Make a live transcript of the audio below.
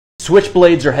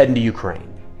Switchblades are heading to Ukraine.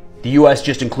 The US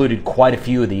just included quite a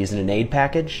few of these in an aid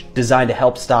package designed to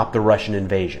help stop the Russian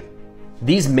invasion.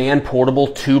 These man-portable,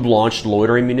 tube-launched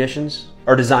loitering munitions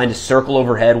are designed to circle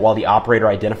overhead while the operator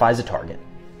identifies a target,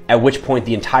 at which point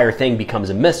the entire thing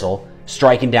becomes a missile,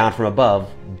 striking down from above,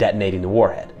 detonating the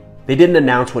warhead. They didn't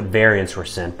announce what variants were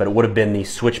sent, but it would have been the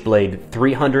Switchblade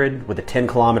 300 with a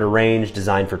 10-kilometer range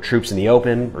designed for troops in the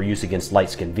open or use against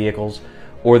light-skinned vehicles,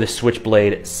 or the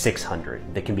Switchblade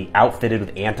 600 that can be outfitted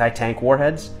with anti-tank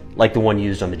warheads like the one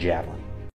used on the Javelin.